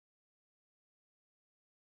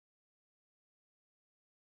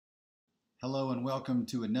Hello and welcome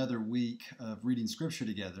to another week of reading Scripture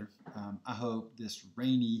together. I hope this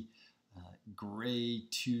rainy, gray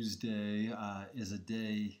Tuesday is a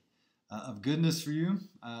day of goodness for you,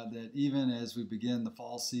 that even as we begin the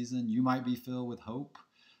fall season, you might be filled with hope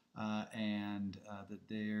and that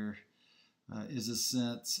there is a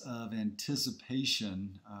sense of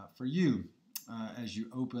anticipation for you as you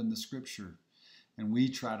open the Scripture and we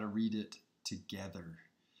try to read it together.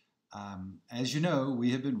 As you know,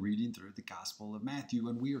 we have been reading through the Gospel of Matthew,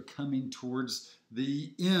 and we are coming towards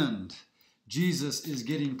the end. Jesus is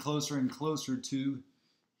getting closer and closer to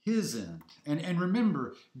his end. And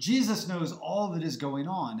remember, Jesus knows all that is going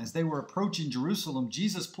on. As they were approaching Jerusalem,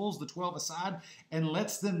 Jesus pulls the 12 aside and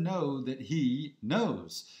lets them know that he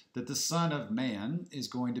knows that the Son of Man is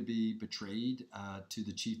going to be betrayed to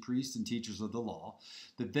the chief priests and teachers of the law,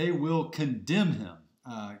 that they will condemn him.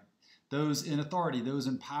 Those in authority, those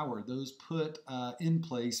in power, those put in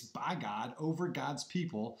place by God over God's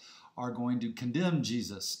people are going to condemn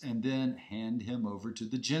Jesus and then hand him over to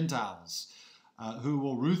the Gentiles who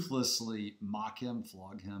will ruthlessly mock him,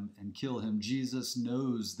 flog him, and kill him. Jesus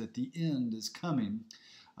knows that the end is coming,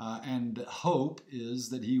 and the hope is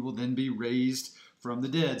that he will then be raised from the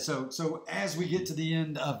dead. So as we get to the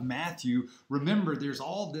end of Matthew, remember there's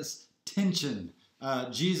all this tension.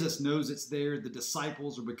 Jesus knows it's there. The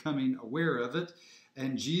disciples are becoming aware of it.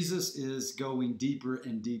 And Jesus is going deeper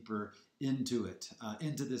and deeper into it,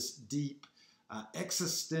 into this deep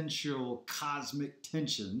existential cosmic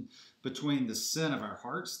tension between the sin of our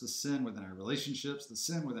hearts, the sin within our relationships, the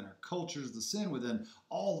sin within our cultures, the sin within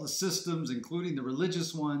all the systems, including the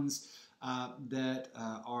religious ones that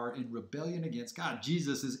are in rebellion against God.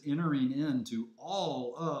 Jesus is entering into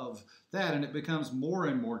all of that, and it becomes more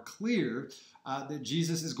and more clear that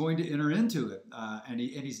Jesus is going to enter into it, and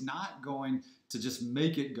he's not going to just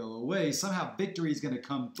make it go away. Somehow victory is going to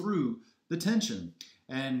come through the tension,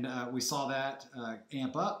 and we saw that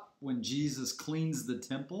amp up when Jesus cleans the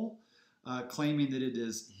temple, claiming that it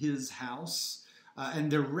is his house.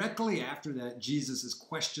 And directly after that, Jesus is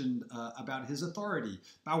questioned about his authority.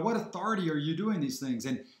 By what authority are you doing these things?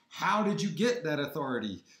 And how did you get that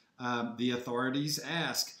authority? The authorities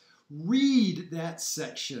ask. Read that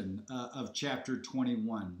section of chapter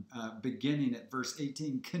 21, beginning at verse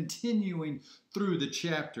 18, continuing through the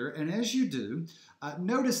chapter. And as you do,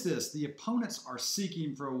 notice this. The opponents are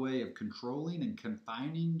seeking for a way of controlling and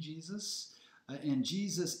confining Jesus. And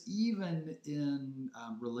Jesus, even in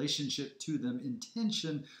relationship to them, in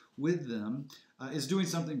tension with them, is doing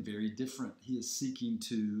something very different. He is seeking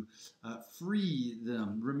to free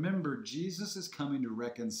them. Remember, Jesus is coming to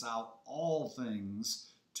reconcile all things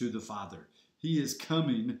to the Father. He is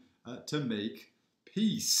coming to make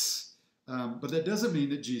peace. But that doesn't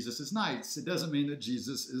mean that Jesus is nice. It doesn't mean that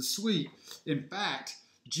Jesus is sweet. In fact,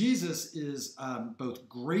 Jesus is both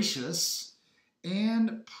gracious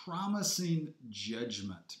and promising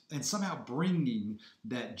judgment, and somehow bringing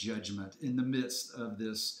that judgment in the midst of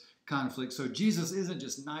this conflict. So Jesus isn't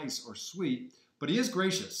just nice or sweet, but he is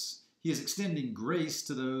gracious. He is extending grace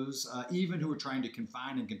to those even who are trying to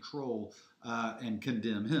confine and control and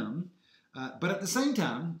condemn him. But at the same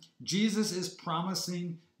time, Jesus is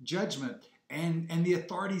promising judgment, and the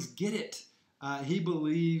authorities get it.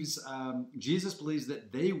 Jesus believes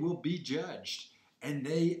that they will be judged. And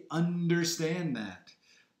they understand that.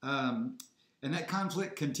 And that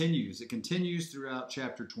conflict continues. It continues throughout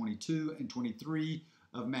chapter 22 and 23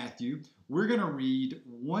 of Matthew. We're going to read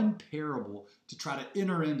one parable to try to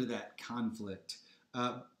enter into that conflict.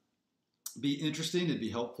 Be interesting. It'd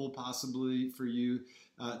be helpful possibly for you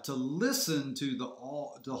to listen to the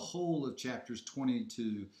whole of chapters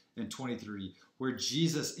 22 and 23, where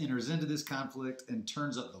Jesus enters into this conflict and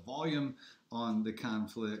turns up the volume on the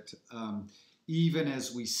conflict. Even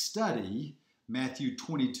as we study Matthew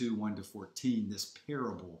 22, 1-14, this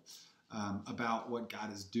parable about what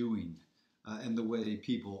God is doing and the way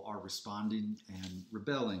people are responding and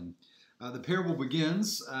rebelling. The parable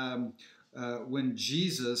begins when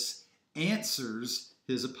Jesus answers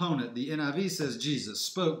his opponent. The NIV says Jesus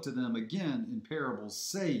spoke to them again in parables,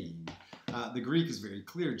 saying. The Greek is very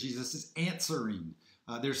clear. Jesus is answering.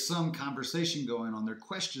 There's some conversation going on. There are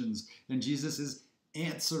questions, and Jesus is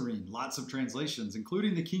answering. Lots of translations,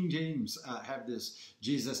 including the King James, have this.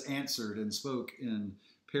 Jesus answered and spoke in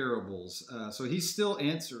parables. So he's still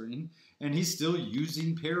answering, and he's still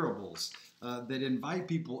using parables that invite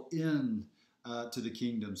people in to the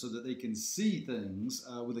kingdom so that they can see things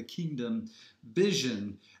with a kingdom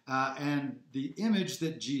vision. And the image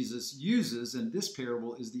that Jesus uses in this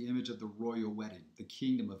parable is the image of the royal wedding. The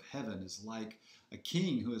kingdom of heaven is like a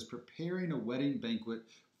king who is preparing a wedding banquet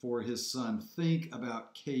for his son. Think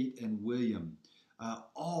about Kate and William.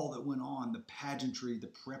 All that went on, the pageantry, the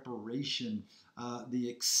preparation, the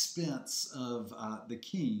expense of the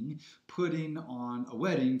king putting on a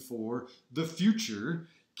wedding for the future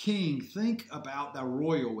king. Think about the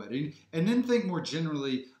royal wedding, and then think more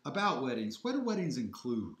generally about weddings. What do weddings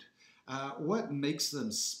include? What makes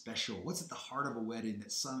them special? What's at the heart of a wedding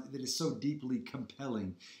that is so deeply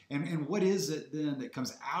compelling? And what is it then that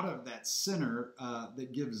comes out of that center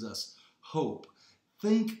that gives us hope?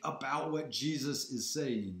 Think about what Jesus is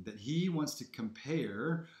saying, that he wants to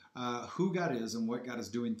compare who God is and what God is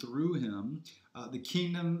doing through him, the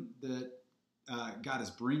kingdom that God is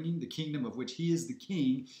bringing, the kingdom of which he is the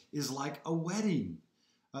king, is like a wedding.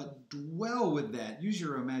 Dwell with that. Use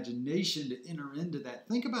your imagination to enter into that.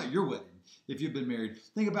 Think about your wedding if you've been married.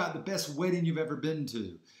 Think about the best wedding you've ever been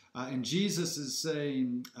to. And Jesus is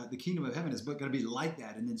saying the kingdom of heaven is going to be like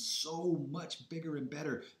that, and then so much bigger and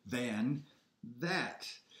better than that.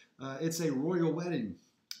 It's a royal wedding.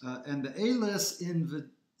 And the A-list invitees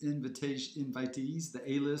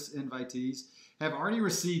have already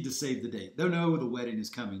received the save the date. They know the wedding is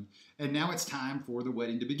coming, and now it's time for the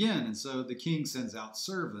wedding to begin. And so the king sends out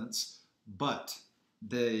servants, but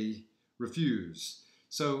they refuse.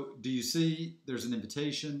 So do you see there's an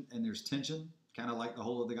invitation and there's tension? Kind of like the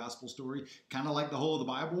whole of the gospel story, kind of like the whole of the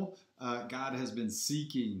Bible. God has been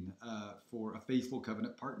seeking for a faithful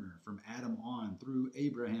covenant partner from Adam on, through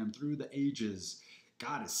Abraham, through the ages.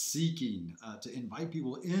 God is seeking to invite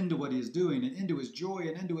people into what he is doing and into his joy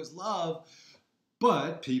and into his love,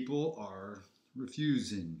 but people are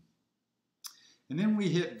refusing. And then we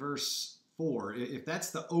hit verse 4. If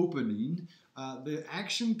that's the opening, the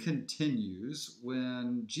action continues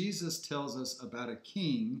when Jesus tells us about a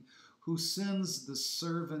king who sends the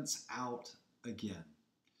servants out again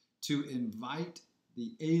to invite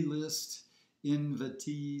the A-list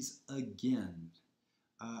invitees again.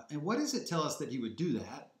 And what does it tell us that he would do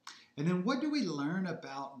that? And then what do we learn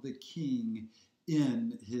about the king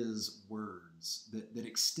in his words that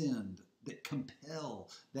extend, that compel,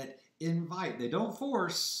 that invite? They don't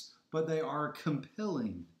force, but they are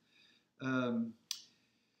compelling.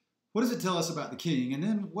 What does it tell us about the king? And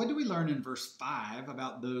then what do we learn in verse 5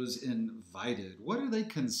 about those invited? What are they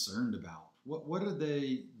concerned about? What are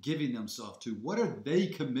they giving themselves to? What are they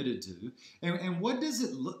committed to? And what does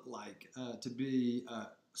it look like to be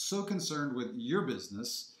so concerned with your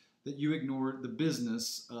business that you ignore the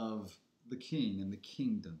business of the king and the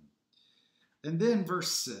kingdom? And then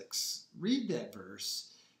verse 6, read that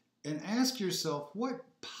verse and ask yourself what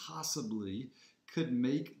possibly could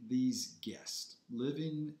make these guests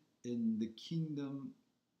living in the kingdom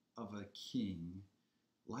of a king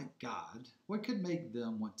like God, what could make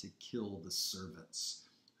them want to kill the servants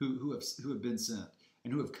who have been sent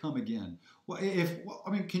and who have come again? Well,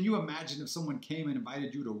 can you imagine if someone came and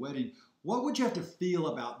invited you to a wedding? What would you have to feel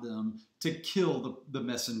about them to kill the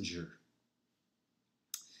messenger?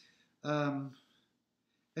 And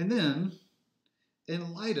then,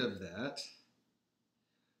 in light of that,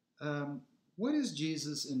 what is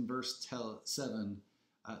Jesus in verse 7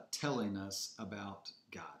 telling us about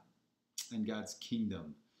God and God's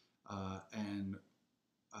kingdom and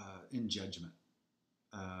in judgment?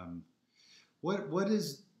 What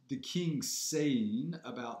is the king saying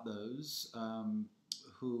about those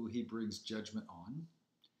who he brings judgment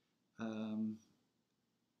on?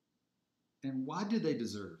 And why do they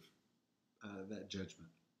deserve that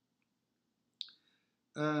judgment?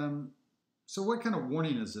 So what kind of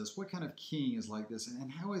warning is this? What kind of king is like this?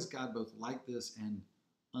 And how is God both like this and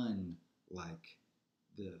unlike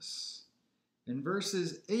this? In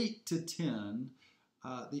verses 8 to 10,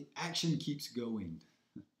 the action keeps going.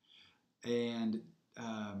 And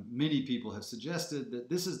many people have suggested that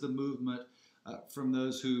this is the movement from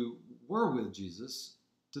those who were with Jesus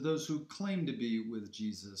to those who claim to be with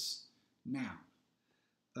Jesus now.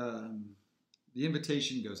 The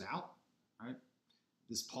invitation goes out, right?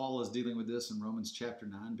 Paul is dealing with this in Romans chapter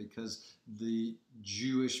 9 because the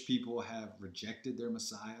Jewish people have rejected their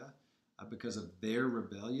Messiah because of their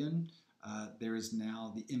rebellion. There is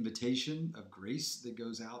now the invitation of grace that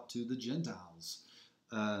goes out to the Gentiles.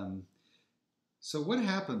 So what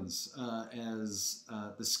happens as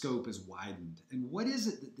the scope is widened? And what is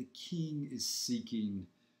it that the king is seeking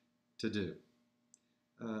to do?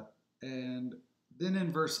 And then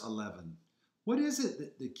in verse 11, what is it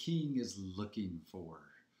that the king is looking for?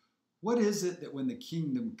 What is it that when the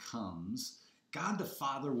kingdom comes, God the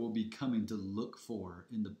Father will be coming to look for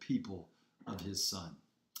in the people of his Son.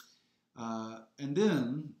 And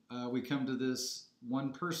then we come to this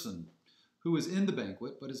one person who is in the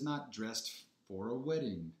banquet but is not dressed for a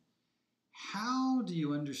wedding. How do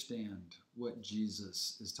you understand what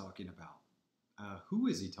Jesus is talking about? Who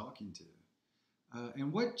is he talking to?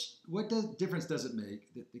 And what difference does it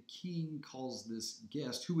make that the king calls this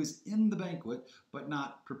guest who is in the banquet but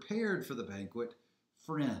not prepared for the banquet,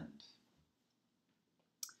 friend?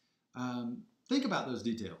 Think about those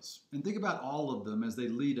details and think about all of them as they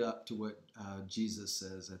lead up to what Jesus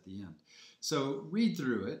says at the end. So read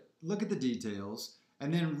through it, look at the details,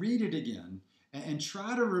 and then read it again and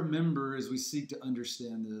try to remember as we seek to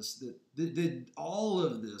understand this that all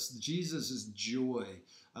of this, Jesus' joy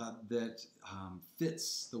that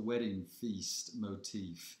fits the wedding feast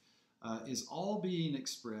motif, is all being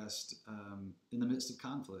expressed in the midst of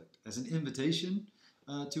conflict as an invitation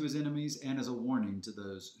to his enemies and as a warning to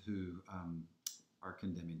those who are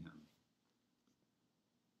condemning him.